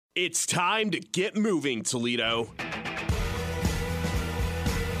It's time to get moving, Toledo.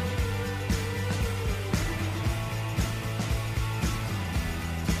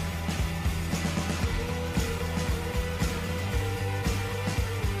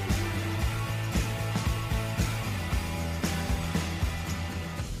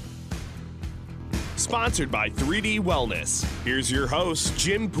 Sponsored by 3D Wellness. Here's your host,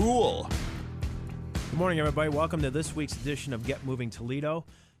 Jim Poole. Good morning, everybody. Welcome to this week's edition of Get Moving Toledo.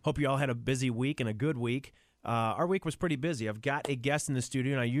 Hope you all had a busy week and a good week. Our week was pretty busy. I've got a guest in the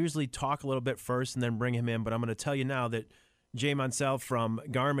studio, and I usually talk a little bit first and then bring him in, but I'm going to tell you now that Jay Moncel from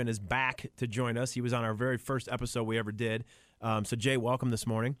Garmin is back to join us. He was on our very first episode we ever did. So, Jay, welcome this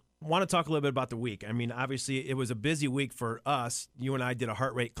morning. I want to talk a little bit about the week. I mean, obviously, it was a busy week for us. You and I did a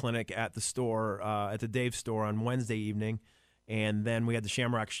heart rate clinic at the store, at the Dave store on Wednesday evening. And then we had the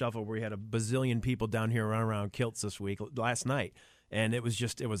Shamrock Shuffle where we had a bazillion people down here running around kilts this week, last night. And it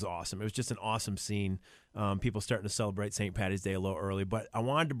was awesome. It was just an awesome scene. People starting to celebrate St. Patty's Day a little early. But I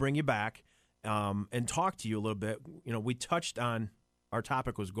wanted to bring you back and talk to you a little bit. You know, we touched on, our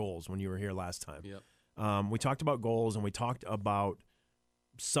topic was goals when you were here last time. Yep. We talked about goals and we talked about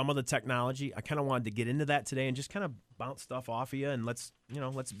some of the technology. I kind of wanted to get into that today and just kind of bounce stuff off of you, and let's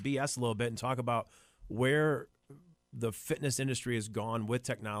BS a little bit and talk about where the fitness industry has gone with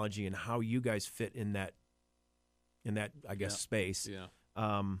technology and how you guys fit in that I guess space. Yeah.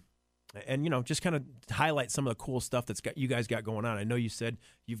 And just kind of highlight some of the cool stuff you guys got going on. I know you said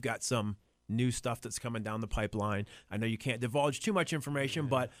you've got some new stuff that's coming down the pipeline. I know you can't divulge too much information,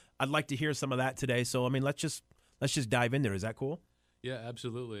 but I'd like to hear some of that today. So I mean, let's just dive in there. Is that cool? Yeah,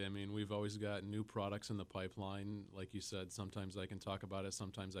 absolutely. I mean, we've always got new products in the pipeline. Like you said, sometimes I can talk about it,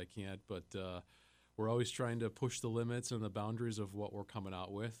 sometimes I can't. But we're always trying to push the limits and the boundaries of what we're coming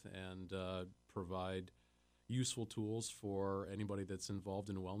out with and provide useful tools for anybody that's involved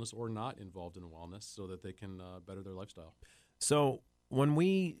in wellness or not involved in wellness so that they can better their lifestyle. So when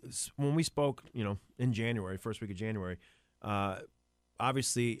we spoke, in January, first week of January,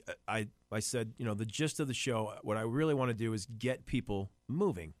 obviously I said, the gist of the show, what I really want to do is get people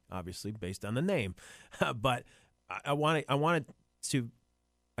moving, obviously based on the name, but I want it to,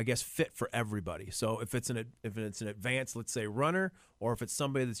 I guess, fit for everybody. So if it's an advanced, let's say, runner, or if it's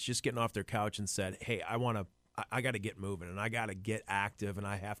somebody that's just getting off their couch and said, hey, I got to get moving and I got to get active and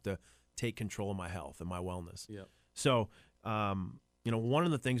I have to take control of my health and my wellness. Yep. So, one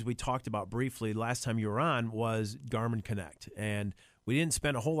of the things we talked about briefly last time you were on was Garmin Connect, and we didn't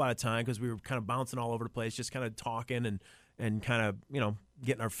spend a whole lot of time because we were kind of bouncing all over the place, just kind of talking and kind of,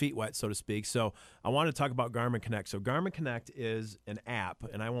 getting our feet wet, so to speak. So I wanted to talk about Garmin Connect. So Garmin Connect is an app,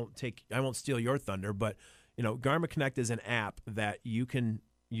 and I won't steal your thunder, but Garmin Connect is an app that you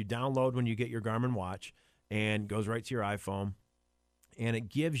download when you get your Garmin watch and goes right to your iPhone, and it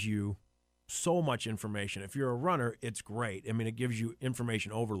gives you so much information. If you're a runner, it's great. I mean, it gives you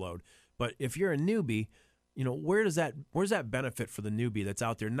information overload. But if you're a newbie, where's that benefit for the newbie that's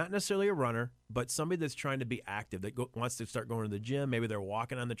out there? Not necessarily a runner, but somebody that's trying to be active, that wants to start going to the gym. Maybe they're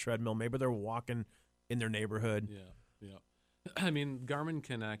walking on the treadmill. Maybe they're walking in their neighborhood. Yeah. I mean, Garmin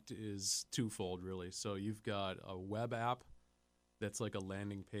Connect is twofold, really. So you've got a web app that's like a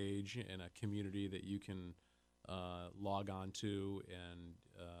landing page and a community that you can log on to and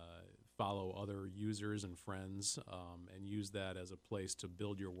follow other users and friends and use that as a place to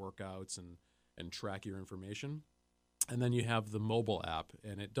build your workouts and track your information. And then you have the mobile app,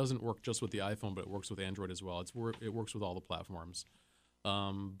 and it doesn't work just with the iPhone, but it works with Android as well. It works with all the platforms.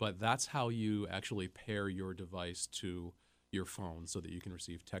 But that's how you actually pair your device to your phone so that you can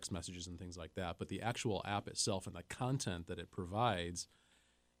receive text messages and things like that. But the actual app itself and the content that it provides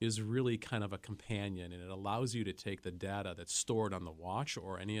is really kind of a companion, and it allows you to take the data that's stored on the watch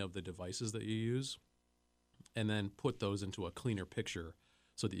or any of the devices that you use and then put those into a cleaner picture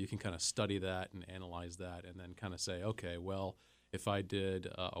so that you can kind of study that and analyze that and then kind of say, okay, well, if I did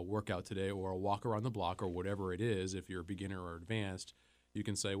a workout today or a walk around the block or whatever it is, if you're a beginner or advanced, you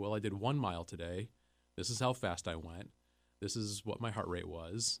can say, well, I did 1 mile today. This is how fast I went. This is what my heart rate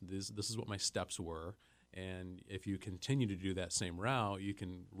was. This is what my steps were. And if you continue to do that same route, you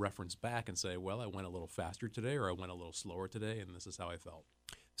can reference back and say, well, I went a little faster today or I went a little slower today, and this is how I felt.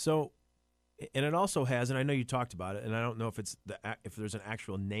 So, and it also has, and I know you talked about it, and I don't know if there's an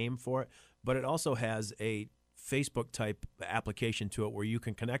actual name for it, but it also has a Facebook-type application to it where you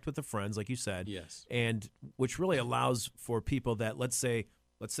can connect with the friends, like you said. Yes. And which really allows for people that, let's say,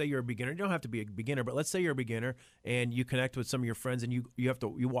 let's say you're a beginner. You don't have to be a beginner, but let's say you're a beginner and you connect with some of your friends and you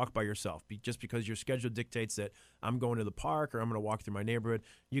walk by yourself just because your schedule dictates that I'm going to the park or I'm going to walk through my neighborhood.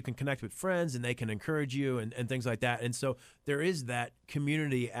 You can connect with friends and they can encourage you and things like that. And so there is that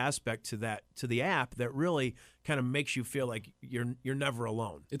community aspect to the app that really kind of makes you feel like you're never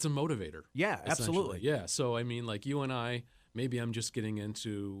alone. It's a motivator. Yeah, absolutely. Yeah. So I mean, like you and I, maybe I'm just getting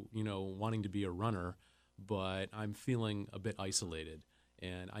into, wanting to be a runner, but I'm feeling a bit isolated.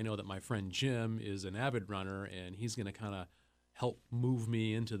 And I know that my friend Jim is an avid runner, and he's going to kind of help move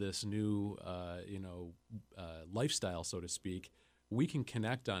me into this new, lifestyle, so to speak. We can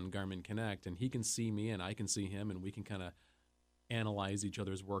connect on Garmin Connect, and he can see me, and I can see him, and we can kind of analyze each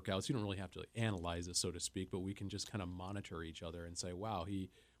other's workouts. You don't really have to analyze it, so to speak, but we can just kind of monitor each other and say, wow, he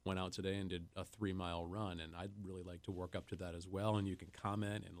went out today and did a 3-mile run, and I'd really like to work up to that as well. And you can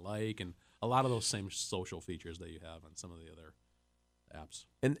comment and and a lot of those same social features that you have on some of the other apps.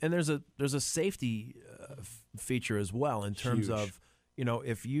 And there's a safety feature as well in terms of,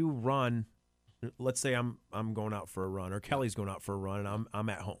 if you run, let's say I'm going out for a run or Kelly's going out for a run and I'm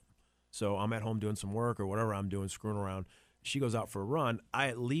at home. So I'm at home doing some work or whatever I'm doing, screwing around. She goes out for a run. I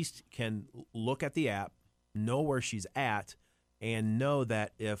at least can look at the app, know where she's at, and know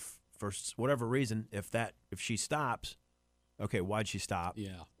that if for whatever reason, if she stops, okay, why'd she stop?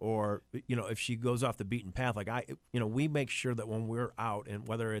 Yeah. Or, if she goes off the beaten path, like we make sure that when we're out, and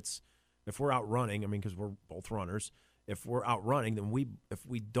if we're out running, I mean, because we're both runners, if we're out running, then if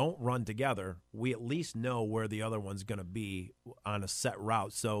we don't run together, we at least know where the other one's going to be on a set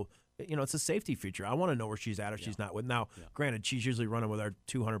route. So, it's a safety feature. I want to know where she's at if she's not with. Now, granted, she's usually running with our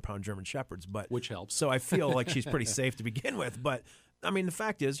 200-pound German Shepherds, which helps. So I feel like she's pretty safe to begin with. But, I mean, the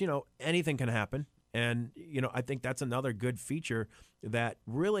fact is, anything can happen. And, I think that's another good feature that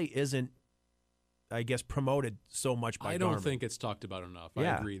really isn't, I guess, promoted so much by Garmin. I don't think it's talked about enough.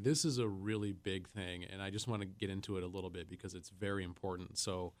 Yeah. I agree. This is a really big thing, and I just want to get into it a little bit because it's very important.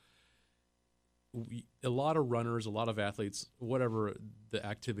 So a lot of runners, a lot of athletes, whatever the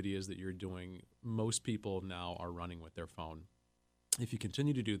activity is that you're doing, most people now are running with their phone. If you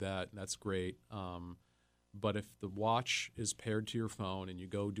continue to do that, that's great. But if the watch is paired to your phone and you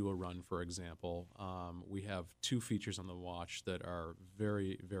go do a run, for example, we have 2 features on the watch that are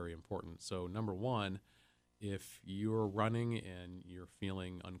very, very important. So number one, if you're running and you're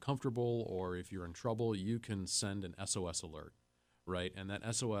feeling uncomfortable or if you're in trouble, you can send an SOS alert, right? And that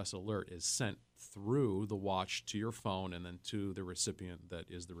SOS alert is sent through the watch to your phone and then to the recipient that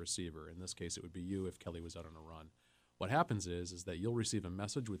is the receiver. In this case, it would be you if Kelly was out on a run. What happens is that you'll receive a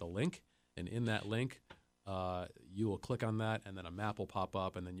message with a link, and in that link, you will click on that, and then a map will pop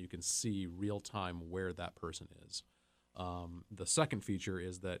up, and then you can see real time where that person is. The second feature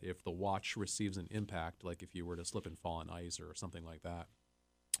is that if the watch receives an impact, like if you were to slip and fall on ice or something like that,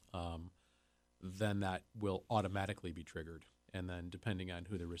 then that will automatically be triggered. And then depending on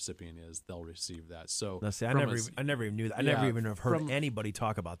who the recipient is, they'll receive that. So now, see, I never even knew that. I never even have heard anybody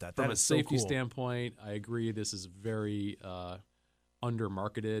talk about that. From that a is safety so cool. standpoint, I agree. This is very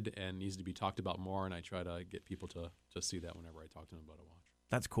under-marketed and needs to be talked about more, and I try to get people to see that whenever I talk to them about a watch.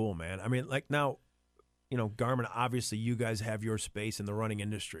 That's cool, man. I mean, like now, Garmin, obviously you guys have your space in the running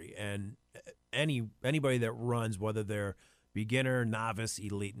industry, and anybody that runs, whether they're beginner, novice,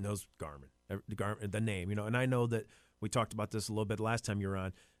 elite, knows Garmin, the name, and I know that we talked about this a little bit last time you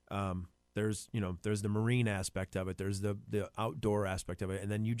were on. There's the marine aspect of it. There's the outdoor aspect of it.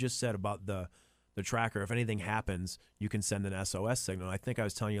 And then you just said about the tracker. If anything happens, you can send an SOS signal. I think I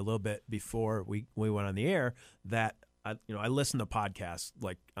was telling you a little bit before we went on the air that I listen to podcasts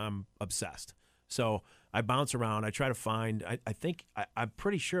like I'm obsessed. So I bounce around. I try to find. I'm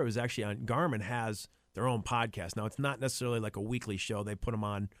pretty sure it was actually on Garmin has their own podcast. Now it's not necessarily like a weekly show. They put them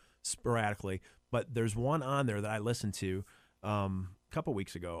on sporadically, but there's one on there that I listened to a couple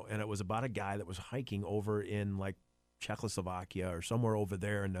weeks ago, and it was about a guy that was hiking over in like Czechoslovakia or somewhere over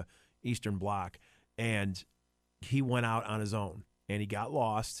there in the Eastern Bloc, and he went out on his own, and he got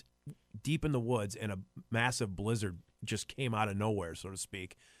lost deep in the woods, and a massive blizzard just came out of nowhere, so to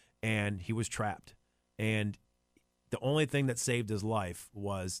speak, and he was trapped. And the only thing that saved his life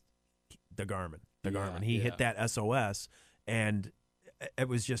was the Garmin. Garmin. He hit that SOS, and it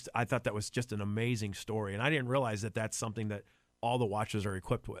was just, I thought that was just an amazing story. And I didn't realize that that's something that all the watches are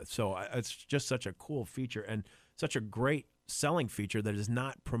equipped with. So it's just such a cool feature and such a great selling feature that is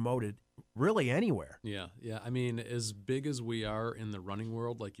not promoted really anywhere. Yeah. I mean, as big as we are in the running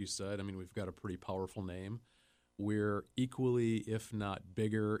world, like you said, I mean, we've got a pretty powerful name. We're equally, if not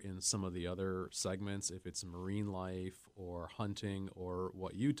bigger, in some of the other segments, if it's marine life or hunting or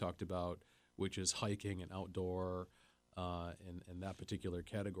what you talked about, which is hiking and outdoor. in that particular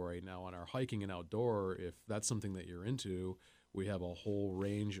category. Now, on our hiking and outdoor, if that's something that you're into, we have a whole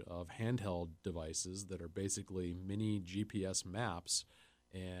range of handheld devices that are basically mini GPS maps,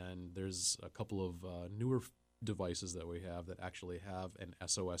 and there's a couple of newer devices that we have that actually have an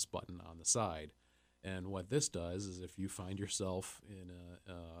SOS button on the side. And what this does is if you find yourself in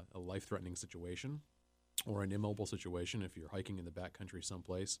a life-threatening situation or an immobile situation, if you're hiking in the backcountry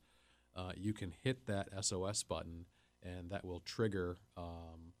someplace, you can hit that SOS button, and that will trigger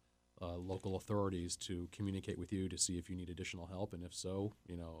local authorities to communicate with you to see if you need additional help, and if so,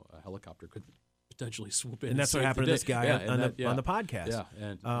 a helicopter could potentially swoop in. And that's what happened to this guy on the podcast. Yeah.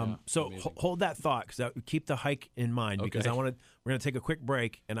 And, hold that thought, because keep the hike in mind, because we're going to take a quick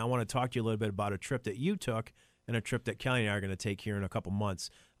break, and I want to talk to you a little bit about a trip that you took and a trip that Kelly and I are going to take here in a couple months.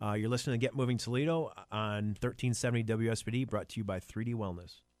 You're listening to Get Moving Toledo on 1370 WSPD, brought to you by 3D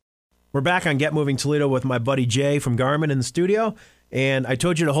Wellness. We're back on Get Moving Toledo with my buddy Jay from Garmin in the studio, and I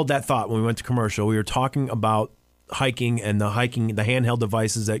told you to hold that thought when we went to commercial. We were talking about hiking the handheld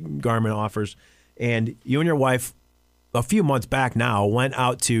devices that Garmin offers, and you and your wife, a few months back now, went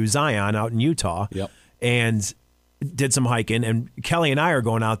out to Zion out in Utah, and did some hiking, and Kelly and I are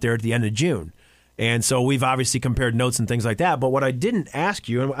going out there at the end of June. And so we've obviously compared notes and things like that. But what I didn't ask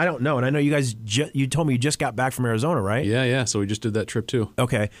you, and I don't know, and I know you guys, you told me you just got back from Arizona, right? Yeah. So we just did that trip too.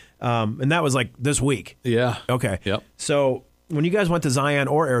 Okay. And that was like this week. Yeah. Okay. Yep. So when you guys went to Zion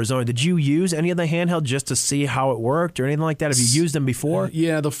or Arizona, did you use any of the handheld just to see how it worked or anything like that? Have you used them before?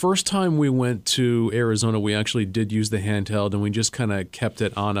 Yeah. The first time we went to Arizona, we actually did use the handheld, and we just kind of kept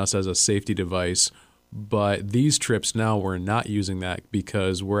it on us as a safety device. But these trips now, we're not using that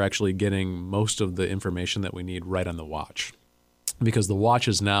because we're actually getting most of the information that we need right on the watch. Because the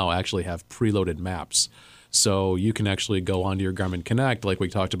watches now actually have preloaded maps. So you can actually go onto your Garmin Connect, like we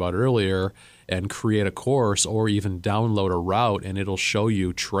talked about earlier, and create a course or even download a route, and it'll show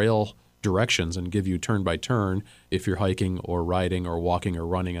you trail directions and give you turn by turn if you're hiking or riding or walking or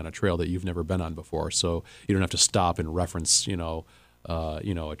running on a trail that you've never been on before. So you don't have to stop and reference,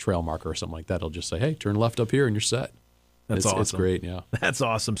 a trail marker or something like that. It'll just say, hey, turn left up here and you're set. That's awesome. It's great, yeah. That's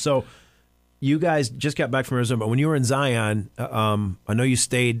awesome. So you guys just got back from Arizona, but when you were in Zion, I know you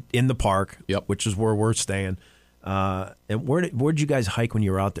stayed in the park, which is where we're staying. And where'd you guys hike when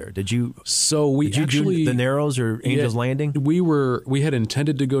you were out there? Did you do the Narrows or Angel's Landing? We had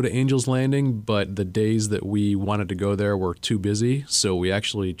intended to go to Angel's Landing, but the days that we wanted to go there were too busy. So we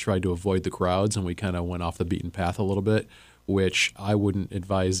actually tried to avoid the crowds, and we kind of went off the beaten path a little bit, which I wouldn't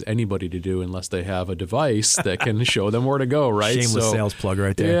advise anybody to do unless they have a device that can show them where to go, right? Shameless sales plug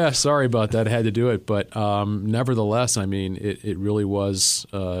right there. Yeah, sorry about that. I had to do it. But nevertheless, I mean, it really was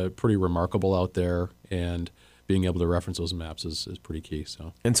pretty remarkable out there, and being able to reference those maps is pretty key.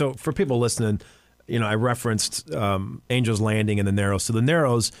 And so for people listening, I referenced Angel's Landing and the Narrows. So the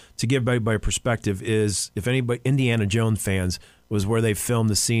Narrows, to give everybody perspective, is, if anybody, Indiana Jones fans, was where they filmed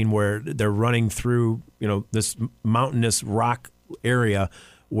the scene where they're running through, this mountainous rock area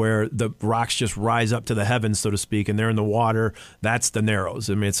where the rocks just rise up to the heavens, so to speak, and they're in the water. That's the Narrows.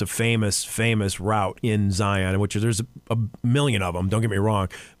 I mean, it's a famous, famous route in Zion, which there's a million of them, don't get me wrong,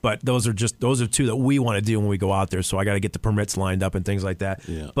 but those are two that we want to do when we go out there, so I got to get the permits lined up and things like that.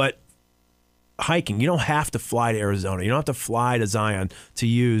 Yeah. But hiking, you don't have to fly to Arizona. You don't have to fly to Zion to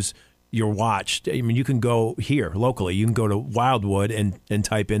use your watch. I mean, you can go here locally. You can go to Wildwood and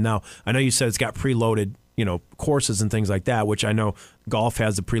type in. Now, I know you said it's got preloaded, courses and things like that, which I know golf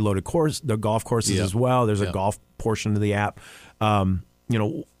has the preloaded course, the golf courses as well. There's a golf portion of the app.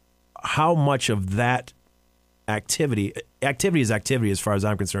 How much of that activity is activity as far as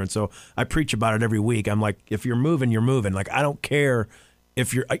I'm concerned. So I preach about it every week. I'm like, if you're moving, you're moving. Like, I don't care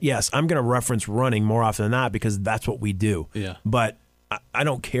if you're, yes, I'm going to reference running more often than not because that's what we do. Yeah. But I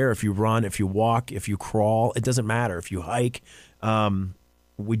don't care if you run, if you walk, if you crawl. It doesn't matter. If you hike,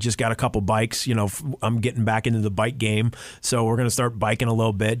 we just got a couple bikes. I'm getting back into the bike game, so we're going to start biking a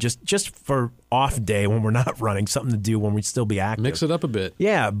little bit, just for off day when we're not running, something to do when we still be active. Mix it up a bit.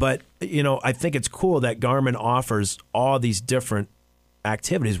 Yeah, but I think it's cool that Garmin offers all these different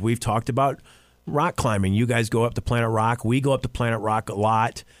activities. We've talked about rock climbing. You guys go up to Planet Rock. We go up to Planet Rock a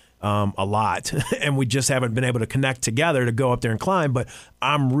lot. And we just haven't been able to connect together to go up there and climb. But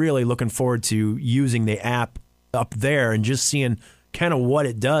I'm really looking forward to using the app up there and just seeing kind of what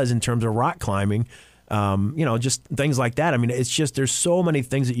it does in terms of rock climbing, just things like that. I mean, it's just, there's so many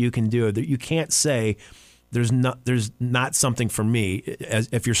things that you can do that you can't say there's not something for me as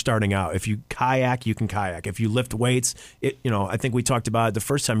if you're starting out. If you kayak, you can kayak. If you lift weights, I think we talked about it the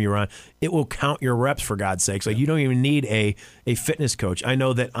first time you were on, it will count your reps, for God's sakes. Like, you don't even need a fitness coach. I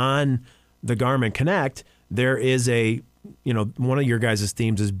know that on the Garmin Connect, there is one of your guys'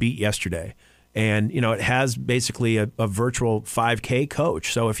 themes is beat yesterday. And, it has basically a virtual 5K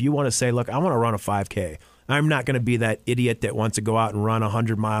coach. So if you want to say, look, I want to run a 5K, I'm not going to be that idiot that wants to go out and run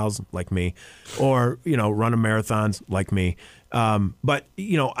 100 miles like me or, run a marathons like me. But,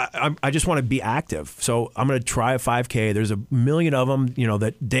 I just want to be active. So I'm going to try a 5K. There's a million of them,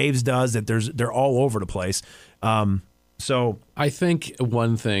 that Dave's does, that they're all over the place. So I think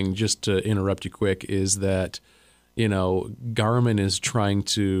one thing, just to interrupt you quick, is that, Garmin is trying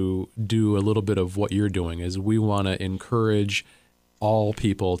to do a little bit of what you're doing. Is we want to encourage all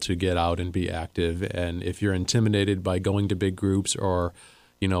people to get out and be active. And if you're intimidated by going to big groups or,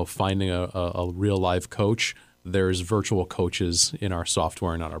 finding a real life coach, there's virtual coaches in our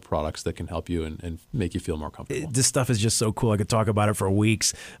software and on our products that can help you and make you feel more comfortable. This stuff is just so cool. I could talk about it for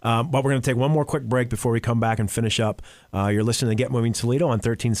weeks. But we're going to take one more quick break before we come back and finish up. You're listening to Get Moving Toledo on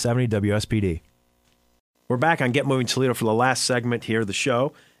 1370 WSPD. We're back on Get Moving Toledo for the last segment here of the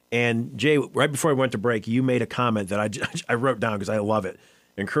show. And Jay, right before we went to break, you made a comment that I wrote down because I love it.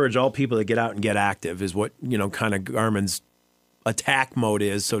 Encourage all people to get out and get active is what, kind of Garmin's attack mode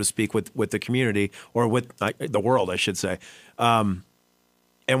is, so to speak, with the community or with the world, I should say. And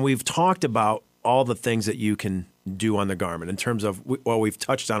we've talked about all the things that you can do on the Garmin in terms of, we've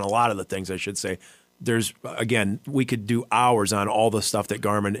touched on a lot of the things, I should say. We could do hours on all the stuff that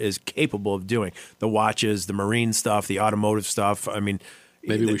Garmin is capable of doing. The watches, the marine stuff, the automotive stuff. I mean,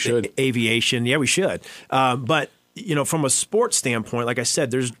 maybe we should. Aviation. Yeah, we should. But, from a sports standpoint, like I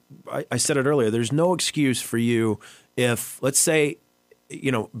said, I said it earlier, there's no excuse for you if, let's say,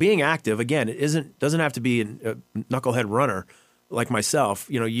 being active, again, doesn't have to be a knucklehead runner like myself.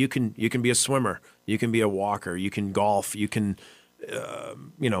 You can be a swimmer, you can be a walker, you can golf, you can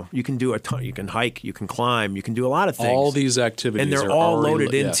you can do a ton. You can hike, you can climb, you can do a lot of things. All these activities, and they're are all already,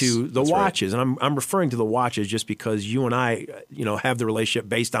 loaded into the watches. Right. And I'm referring to the watches just because you and I, have the relationship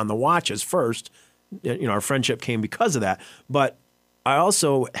based on the watches first. Our friendship came because of that. But I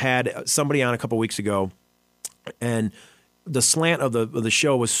also had somebody on a couple weeks ago, and the slant of the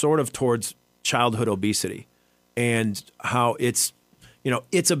show was sort of towards childhood obesity and how it's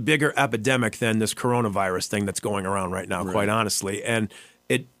a bigger epidemic than this coronavirus thing that's going around right now, quite honestly. And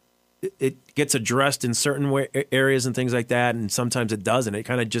it gets addressed in certain areas and things like that, and sometimes it doesn't. It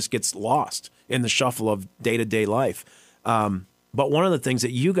kind of just gets lost in the shuffle of day-to-day life. But one of the things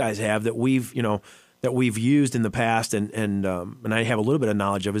that you guys have that we've used in the past and I have a little bit of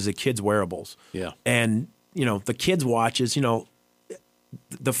knowledge of is the kids' wearables. Yeah. And, the kids' watches,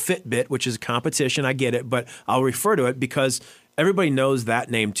 the Fitbit, which is competition, I get it, but I'll refer to it because everybody knows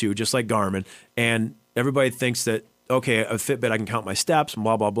that name too, just like Garmin. And everybody thinks that, okay, a Fitbit, I can count my steps,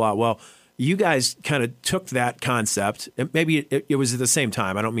 blah, blah, blah. Well, you guys kind of took that concept, and maybe it was at the same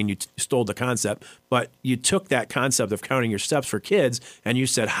time. I don't mean you stole the concept, but you took that concept of counting your steps for kids, and you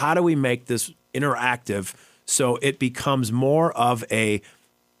said, how do we make this interactive so it becomes more of a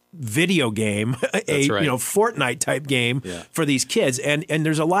video game, a right. Fortnite type game for these kids, and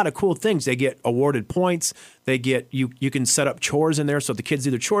there's a lot of cool things. They get awarded points. They get you can set up chores in there, so if the kids do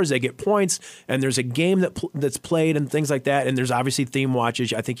their chores, they get points. And there's a game that's played and things like that. And there's obviously theme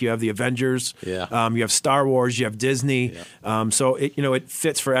watches. I think you have the Avengers. Yeah. You have Star Wars. You have Disney. Yeah. So it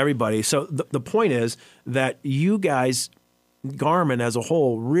fits for everybody. So the point is that you guys, Garmin as a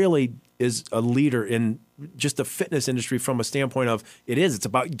whole, really is a leader in just the fitness industry from a standpoint of it's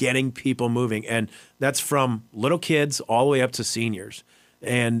about getting people moving. And that's from little kids all the way up to seniors.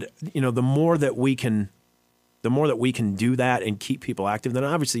 And, the more that we can do that and keep people active, then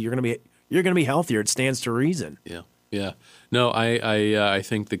obviously you're going to be healthier. It stands to reason. Yeah. Yeah. No, I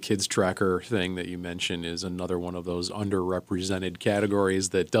think the kids tracker thing that you mentioned is another one of those underrepresented categories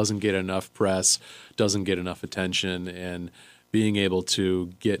that doesn't get enough press, doesn't get enough attention, and being able to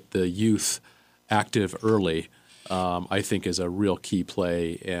get the youth active early, I think is a real key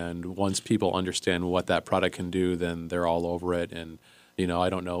play. And once people understand what that product can do, then they're all over it. And, I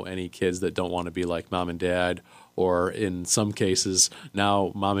don't know any kids that don't want to be like mom and dad, or in some cases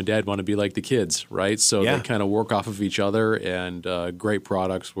now mom and dad want to be like the kids, right? So they kind of work off of each other, and great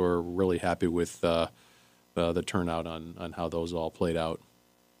products. We're really happy with the turnout on how those all played out.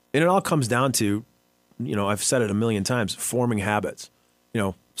 And it all comes down to, I've said it a million times, forming habits.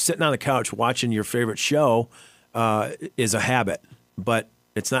 Sitting on the couch watching your favorite show is a habit, but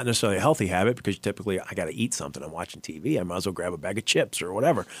it's not necessarily a healthy habit because typically I got to eat something. I'm watching TV. I might as well grab a bag of chips or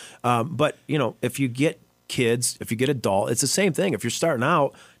whatever. But, if you get kids, if you get adult, it's the same thing. If you're starting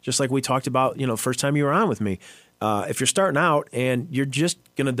out, just like we talked about, first time you were on with me, if you're starting out and you're just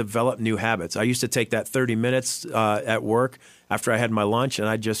going to develop new habits. I used to take that 30 minutes at work after I had my lunch, and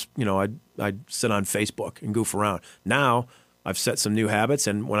I just, I'd sit on Facebook and goof around. Now I've set some new habits,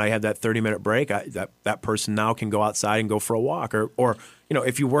 and when I have that 30-minute break, that person now can go outside and go for a walk. Or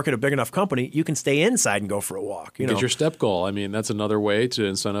if you work at a big enough company, you can stay inside and go for a walk. Get your step goal. I mean, that's another way to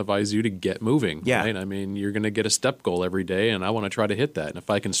incentivize you to get moving. Yeah. Right? I mean, you're going to get a step goal every day, and I want to try to hit that. And if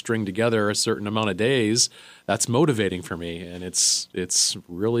I can string together a certain amount of days, that's motivating for me, and it's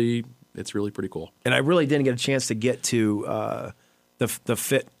really pretty cool. And I really didn't get a chance to get to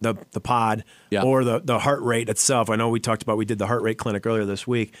the pod or the heart rate itself. I know we did the heart rate clinic earlier this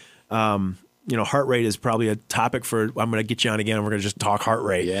week. Heart rate is probably a topic for, I'm going to get you on again and we're going to just talk heart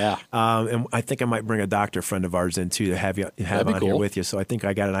rate. Yeah. And I think I might bring a doctor friend of ours in too to have on here with you. So I think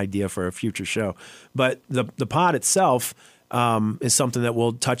I got an idea for a future show. But the pod itself is something that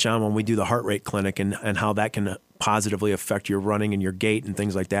we'll touch on when we do the heart rate clinic and how that can positively affect your running and your gait and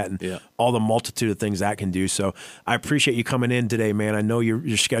things like that, and all the multitude of things that can do. So I appreciate you coming in today, man. I know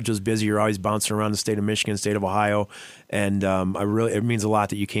your schedule's busy. You're always bouncing around the state of Michigan, state of Ohio, and it means a lot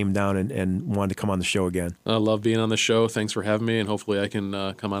that you came down and wanted to come on the show again. I love being on the show. Thanks for having me, and hopefully I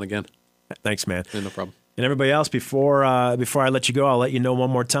can come on again. Thanks, man. Yeah, no problem. And everybody else, before I let you go, I'll let you know one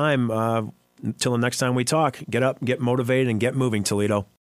more time. Until the next time we talk, get up, get motivated, and get moving, Toledo.